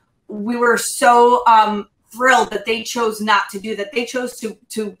 we were so thrilled that they chose not to do that. They chose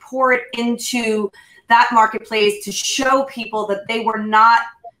to pour it into that marketplace to show people that they were not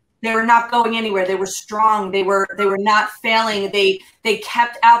going anywhere. They were strong. They were not failing. They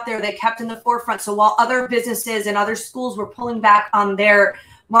kept out there. They kept in the forefront. So while other businesses and other schools were pulling back on their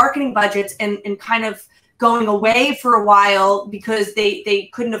marketing budgets and kind of going away for a while because they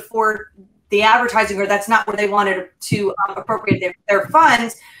couldn't afford the advertising, or that's not where they wanted to appropriate their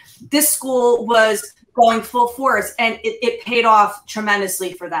funds, this school was going full force, and it paid off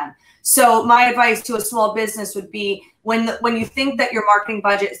tremendously for them. So my advice to a small business would be when you think that your marketing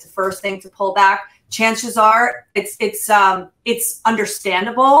budget is the first thing to pull back, chances are it's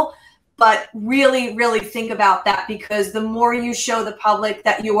understandable, but really, really think about that, because the more you show the public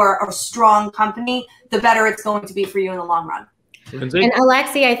that you are a strong company, the better it's going to be for you in the long run. Lindsay? And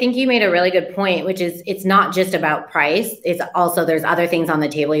Alexi, I think you made a really good point, which is it's not just about price. It's also, there's other things on the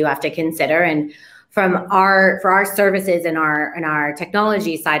table you have to consider. And for our services and our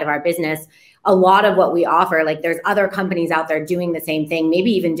technology side of our business, a lot of what we offer, like there's other companies out there doing the same thing, maybe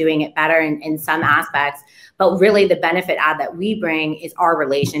even doing it better in some aspects. But really the benefit add that we bring is our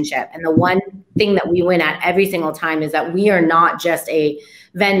relationship. And the one thing that we win at every single time is that we are not just a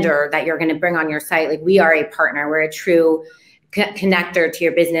vendor that you're going to bring on your site. Like we are a partner. We're a true connector to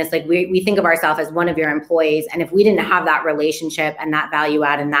your business. Like we think of ourselves as one of your employees. And if we didn't have that relationship and that value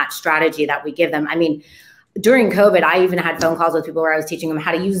add and that strategy that we give them, I mean, during COVID, I even had phone calls with people where I was teaching them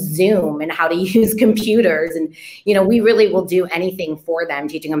how to use Zoom and how to use computers. And, you know, we really will do anything for them,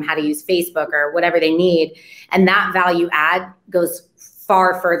 teaching them how to use Facebook or whatever they need. And that value add goes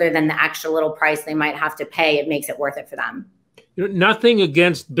far further than the extra little price they might have to pay. It makes it worth it for them. You know, nothing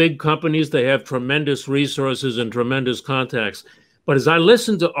against big companies. They have tremendous resources and tremendous contacts. But as I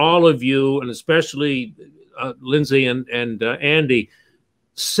listen to all of you, and especially Lindsay and Andi,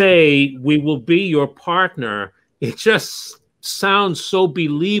 say we will be your partner, it just sounds so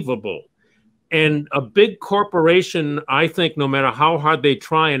believable. And a big corporation, I think, no matter how hard they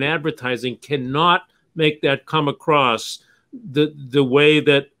try in advertising, cannot make that come across the way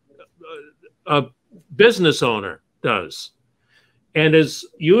that a business owner does. And as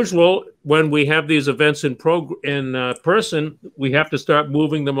usual, when we have these events in person, we have to start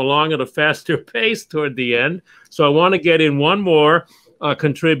moving them along at a faster pace toward the end. So I want to get in one more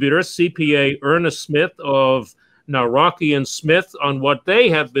contributor, CPA Ernest Smith of Nawrocki and Smith, on what they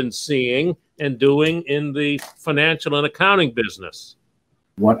have been seeing and doing in the financial and accounting business.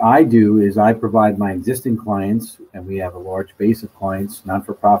 What I do is I provide my existing clients, and we have a large base of clients,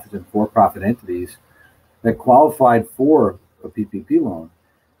 non-for-profit and for-profit entities, that qualified for a PPP loan.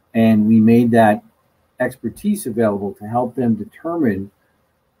 And we made that expertise available to help them determine,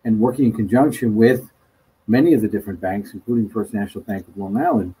 and working in conjunction with many of the different banks, including First National Bank of Long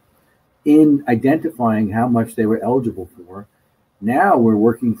Island, in identifying how much they were eligible for. Now we're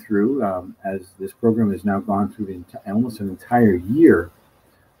working through, as this program has now gone through almost an entire year,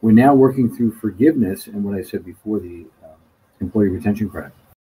 we're now working through forgiveness and what I said before, the employee retention credit.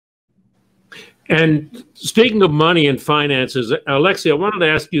 And speaking of money and finances, Alexi, I wanted to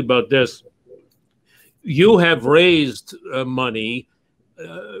ask you about this. You have raised money,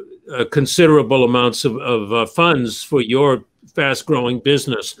 considerable amounts of funds for your fast-growing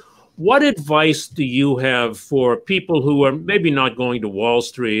business. What advice do you have for people who are maybe not going to Wall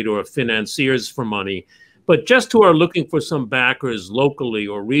Street or financiers for money, but just who are looking for some backers locally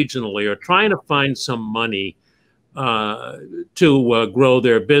or regionally, or trying to find some money to grow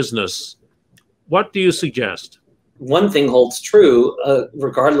their business? What do you suggest? One thing holds true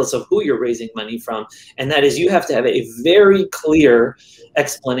regardless of who you're raising money from, and that is you have to have a very clear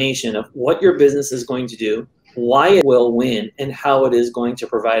explanation of what your business is going to do, why it will win, and how it is going to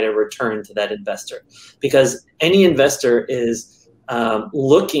provide a return to that investor. Because any investor is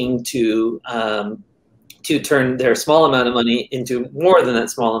looking to turn their small amount of money into more than that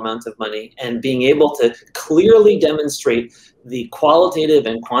small amount of money, and being able to clearly demonstrate the qualitative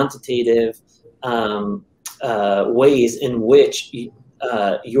and quantitative ways in which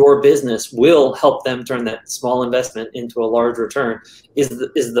your business will help them turn that small investment into a large return is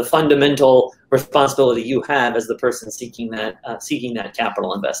the fundamental responsibility you have as the person seeking that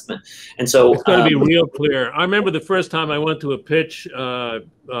capital investment. And so it's going to be real clear. I remember the first time I went to a pitch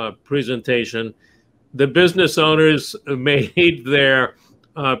presentation, the business owners made their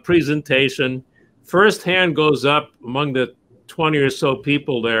presentation. First hand goes up among the 20 or so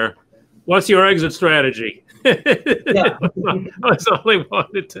people there. What's your exit strategy? Yeah. That's all they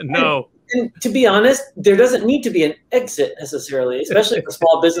wanted to know. And to be honest, there doesn't need to be an exit necessarily, especially for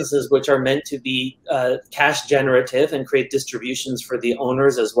small businesses, which are meant to be cash generative and create distributions for the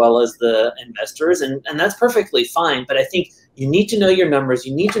owners as well as the investors. And that's perfectly fine. But I think you need to know your numbers.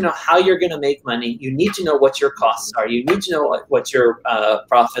 You need to know how you're going to make money. You need to know what your costs are. You need to know what your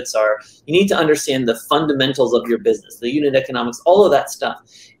profits are. You need to understand the fundamentals of your business, the unit economics, all of that stuff.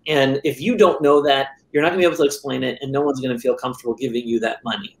 And if you don't know that, you're not going to be able to explain it, and no one's going to feel comfortable giving you that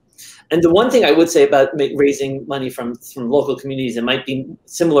money. And the one thing I would say about raising money from local communities, it might be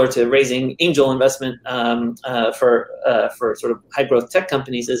similar to raising angel investment for sort of high growth tech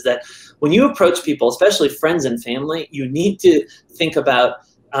companies, is that when you approach people, especially friends and family, you need to think about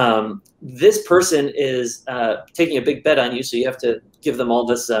this person is taking a big bet on you, so you have to give them all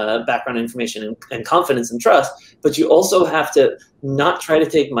this background information and confidence and trust, but you also have to not try to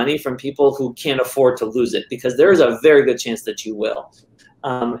take money from people who can't afford to lose it, because there is a very good chance that you will.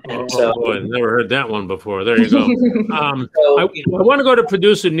 Boy, never heard that one before. There you go. I want to go to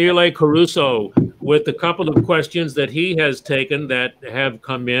producer Neil Caruso with a couple of questions that he has taken that have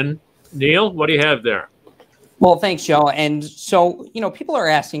come in. Neil, what do you have there? Well, thanks, Joe. And so, people are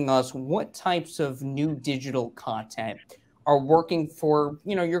asking us what types of new digital content are working for,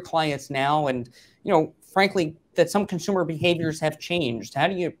 your clients now. And, frankly, that some consumer behaviors have changed. How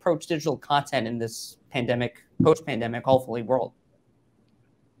do you approach digital content in this pandemic, post-pandemic, hopefully, world?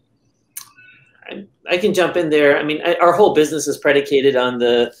 I can jump in there. I mean, our whole business is predicated on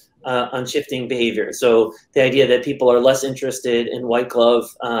shifting behavior. So the idea that people are less interested in white glove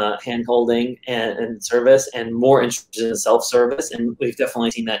hand holding and service and more interested in self-service. And we've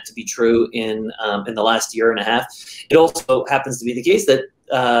definitely seen that to be true in the last year and a half. It also happens to be the case that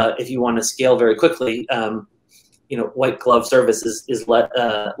if you want to scale very quickly, white glove service is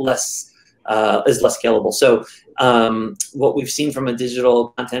less scalable. So what we've seen from a digital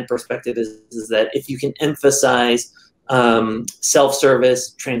content perspective is that if you can emphasize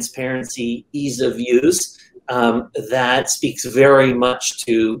self-service, transparency, ease of use, that speaks very much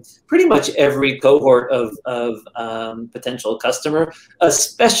to pretty much every cohort of potential customer,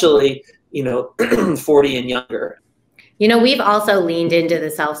 especially 40 and younger. We've also leaned into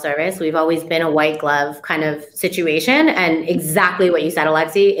the self-service. We've always been a white glove kind of situation, and exactly what you said,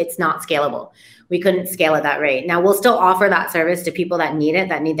 Alexi, it's not scalable. We couldn't scale at that rate. Now, we'll still offer that service to people that need it,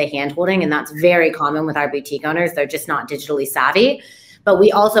 that need the hand holding, and that's very common with our boutique owners. They're just not digitally savvy. But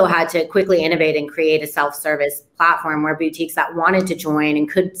we also had to quickly innovate and create a self-service platform where boutiques that wanted to join and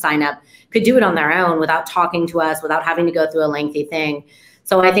could sign up could do it on their own without talking to us, without having to go through a lengthy thing.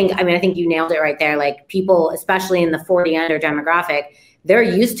 So I think you nailed it right there. Like, people, especially in the 40 under demographic, they're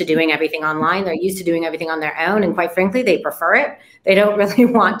used to doing everything online. They're used to doing everything on their own. And quite frankly, they prefer it. They don't really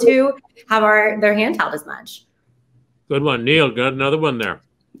want to have their hand held as much. Good one. Neil, got another one there.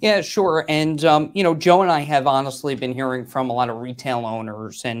 Yeah, sure. And, Joe and I have honestly been hearing from a lot of retail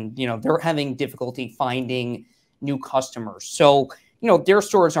owners, and, they're having difficulty finding new customers. So, their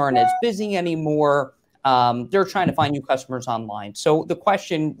stores aren't as busy anymore. They're trying to find new customers online. So the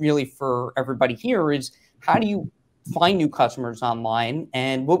question really for everybody here is, how do you find new customers online?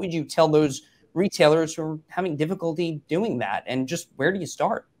 And what would you tell those retailers who are having difficulty doing that? And just where do you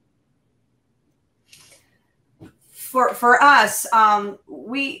start? For us,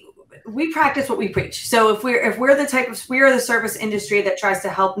 we practice what we preach. So if we're the service industry that tries to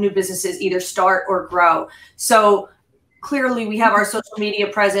help new businesses either start or grow. So clearly we have our social media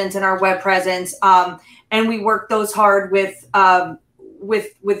presence and our web presence, and we work those hard with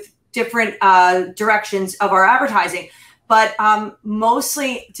different directions of our advertising. But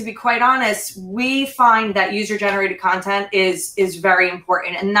mostly, to be quite honest, we find that user-generated content is very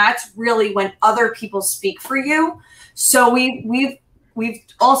important, and that's really when other people speak for you. So we've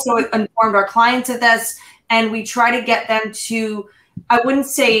also informed our clients of this, and we try to get them to, I wouldn't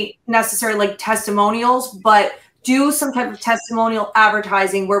say necessarily like testimonials, but do some type of testimonial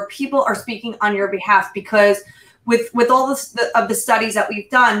advertising where people are speaking on your behalf, because with all of the studies that we've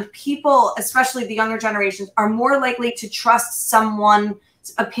done, people, especially the younger generations, are more likely to trust someone's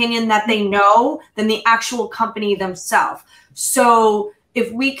opinion that they know than the actual company themselves. So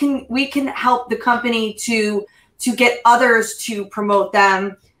if we can help the company to get others to promote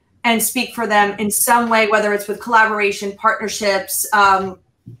them and speak for them in some way, whether it's with collaboration, partnerships,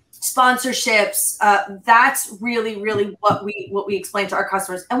 sponsorships, that's really what we explain to our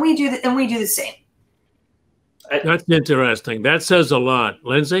customers, and we do the same. That's interesting. That says a lot.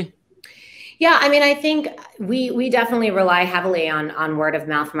 Lindsay? Yeah, I mean, I think we definitely rely heavily on word of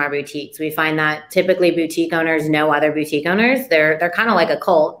mouth from our boutiques. We find that typically boutique owners know other boutique owners. They're kind of like a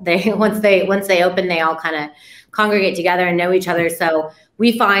cult. Once they open, they all kind of congregate together and know each other. So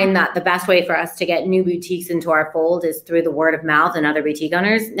we find that the best way for us to get new boutiques into our fold is through the word of mouth and other boutique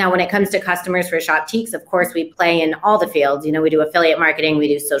owners. Now, when it comes to customers for Shoptiques, of course, we play in all the fields. We do affiliate marketing, we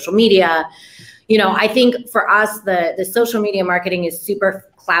do social media. I think for us, the social media marketing is super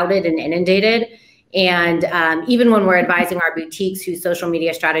clouded and inundated. And even when we're advising our boutiques whose social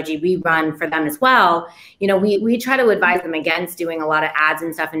media strategy we run for them as well, we try to advise them against doing a lot of ads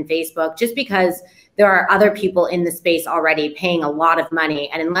and stuff in Facebook, just because there are other people in the space already paying a lot of money.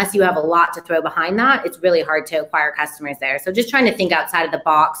 And unless you have a lot to throw behind that, it's really hard to acquire customers there. So just trying to think outside of the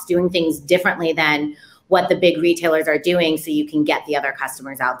box, doing things differently than what the big retailers are doing so you can get the other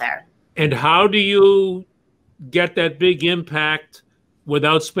customers out there. And how do you get that big impact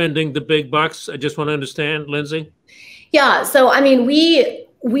without spending the big bucks? I just want to understand, Lindsay. Yeah. So, I mean, we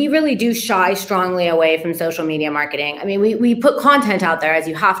really do shy strongly away from social media marketing. I mean, we put content out there as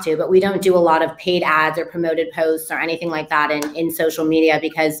you have to, but we don't do a lot of paid ads or promoted posts or anything like that in social media,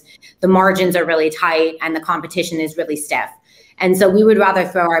 because the margins are really tight and the competition is really stiff. And so we would rather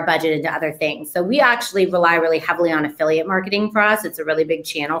throw our budget into other things. So we actually rely really heavily on affiliate marketing for us. It's a really big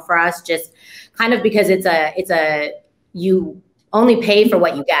channel for us, just kind of because you only pay for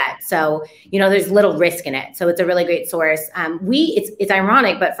what you get. So, there's little risk in it. So it's a really great source. It's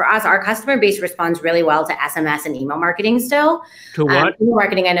ironic, but for us, our customer base responds really well to SMS and email marketing still. To what? Email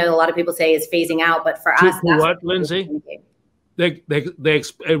marketing, I know a lot of people say is phasing out, but for us, to what, Lindsay? They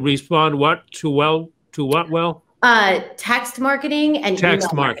respond what? To what well? Text marketing and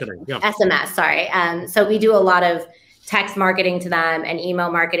text marketing. Yeah. SMS, sorry. So we do a lot of text marketing to them and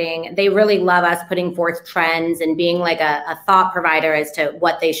email marketing. They really love us putting forth trends and being like a thought provider as to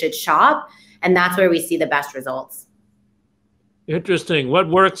what they should shop. And that's where we see the best results. Interesting. What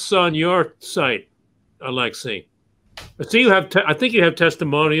works on your site, Alexi? I see I think you have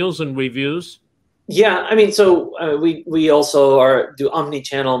testimonials and reviews. Yeah, I mean, so we also do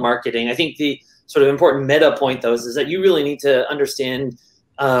omni-channel marketing. I think the sort of important meta point, though, is that you really need to understand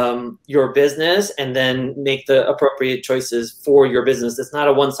your business and then make the appropriate choices for your business. It's not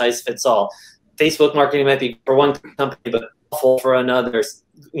a one-size-fits-all. Facebook marketing might be for one company, but awful for another.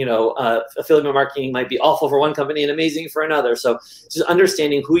 Affiliate marketing might be awful for one company and amazing for another. So just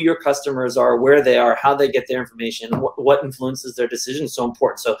understanding who your customers are, where they are, how they get their information, what influences their decision is so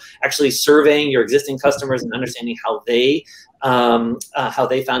important. So actually surveying your existing customers and understanding how they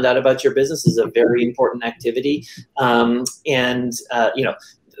found out about your business is a very important activity.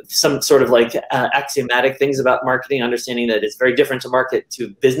 Some sort of like axiomatic things about marketing, understanding that it's very different to market to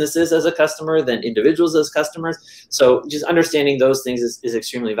businesses as a customer than individuals as customers. So just understanding those things is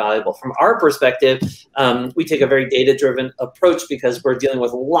extremely valuable. From our perspective, we take a very data-driven approach because we're dealing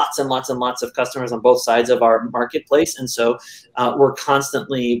with lots and lots and lots of customers on both sides of our marketplace. And so we're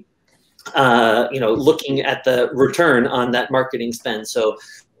constantly looking at the return on that marketing spend. So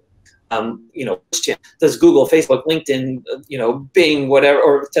does Google, Facebook, LinkedIn, Bing, whatever,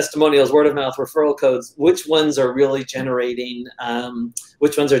 or testimonials, word of mouth, referral codes, which ones are really generating,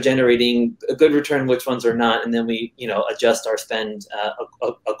 which ones are generating a good return, which ones are not, and then we, adjust our spend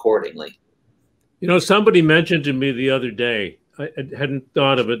accordingly. Somebody mentioned to me the other day, I hadn't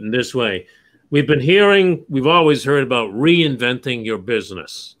thought of it in this way. We've always heard about reinventing your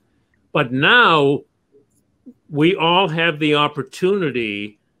business, but now we all have the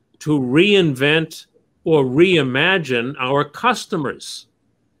opportunity to reinvent or reimagine our customers.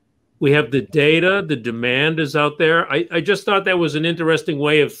 We have the data, the demand is out there. I just thought that was an interesting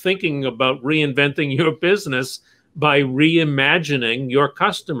way of thinking about reinventing your business by reimagining your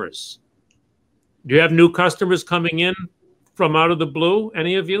customers. Do you have new customers coming in from out of the blue,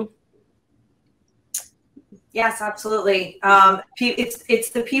 any of you? Yes, absolutely. It's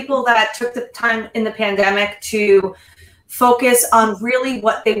the people that took the time in the pandemic to focus on really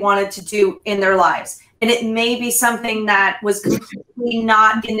what they wanted to do in their lives. And it may be something that was completely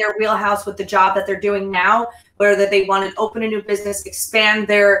not in their wheelhouse with the job that they're doing now, whether they want to open a new business, expand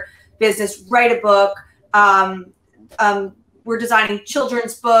their business, write a book. We're designing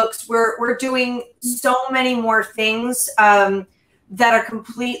children's books. We're doing so many more things that are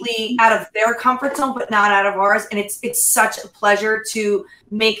completely out of their comfort zone, but not out of ours. And it's such a pleasure to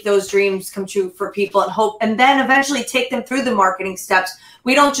make those dreams come true for people and hope, and then eventually take them through the marketing steps.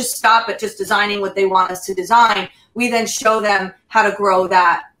 We don't just stop at just designing what they want us to design. We then show them how to grow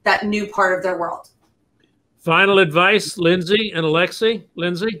that new part of their world. Final advice, Lindsay and Alexi.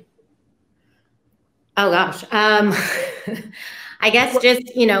 Lindsay? Oh gosh. I guess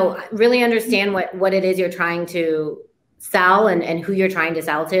just, really understand what it is you're trying to sell and who you're trying to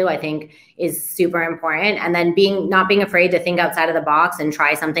sell to, I think is super important. And then not being afraid to think outside of the box and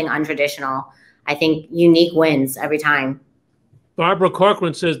try something untraditional. I think unique wins every time. Barbara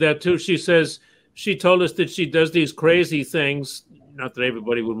Corcoran says that too. She says she told us that she does these crazy things, not that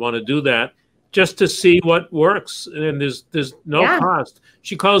everybody would want to do that, just to see what works. And there's no cost.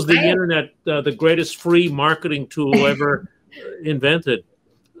 She calls the internet the greatest free marketing tool ever invented.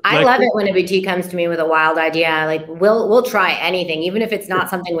 I love it when a boutique comes to me with a wild idea. Like we'll try anything, even if it's not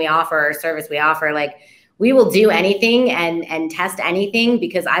something we offer or service we offer. Like we will do anything and test anything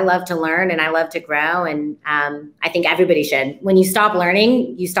because I love to learn and I love to grow. And I think everybody should. When you stop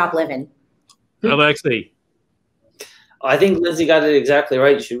learning, you stop living. Alexi. I think Lindsay got it exactly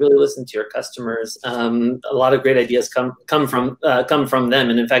right. You should really listen to your customers. A lot of great ideas come from them,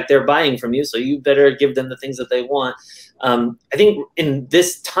 and in fact, they're buying from you. So you better give them the things that they want. I think in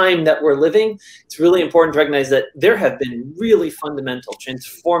this time that we're living, it's really important to recognize that there have been really fundamental,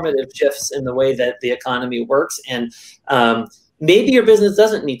 transformative shifts in the way that the economy works, and maybe your business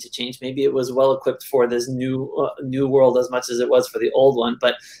doesn't need to change. Maybe it was well equipped for this new world as much as it was for the old one.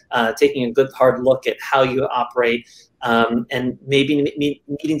 But taking a good hard look at how you operate. and maybe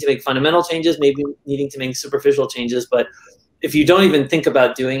needing to make fundamental changes, maybe needing to make superficial changes. But if you don't even think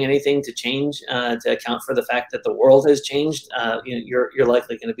about doing anything to change, to account for the fact that the world has changed, you're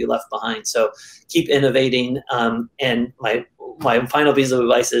likely going to be left behind. So keep innovating. And my final piece of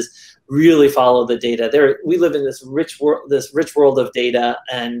advice is really follow the data. We live in this rich world of data,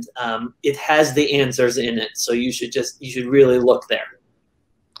 and it has the answers in it. So you should really look there.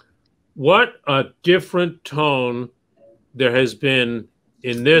 What a different tone there has been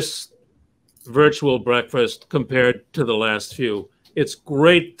in this virtual breakfast compared to the last few. It's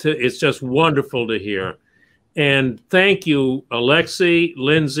it's just wonderful to hear. And thank you, Alexi,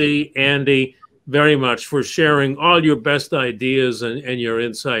 Lindsay, Andi, very much for sharing all your best ideas and your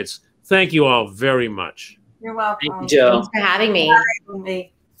insights. Thank you all very much. You're welcome. Thank you, Joe. Thanks for having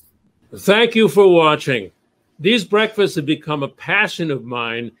me. Thank you for watching. These breakfasts have become a passion of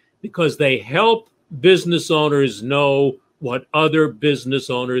mine because they help business owners know what other business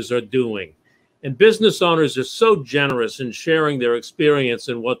owners are doing. And business owners are so generous in sharing their experience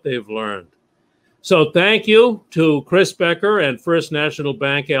and what they've learned. So thank you to Chris Becker and First National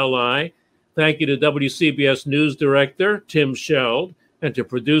Bank LI. Thank you to WCBS News Director Tim Sheld, and to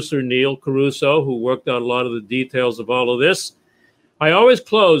producer Neil Caruso, who worked on a lot of the details of all of this. I always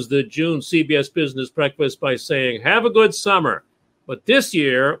close the June CBS Business Breakfast by saying, have a good summer. But this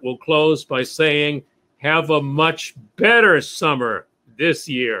year, we'll close by saying, have a much better summer this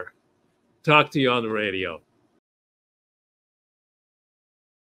year. Talk to you on the radio.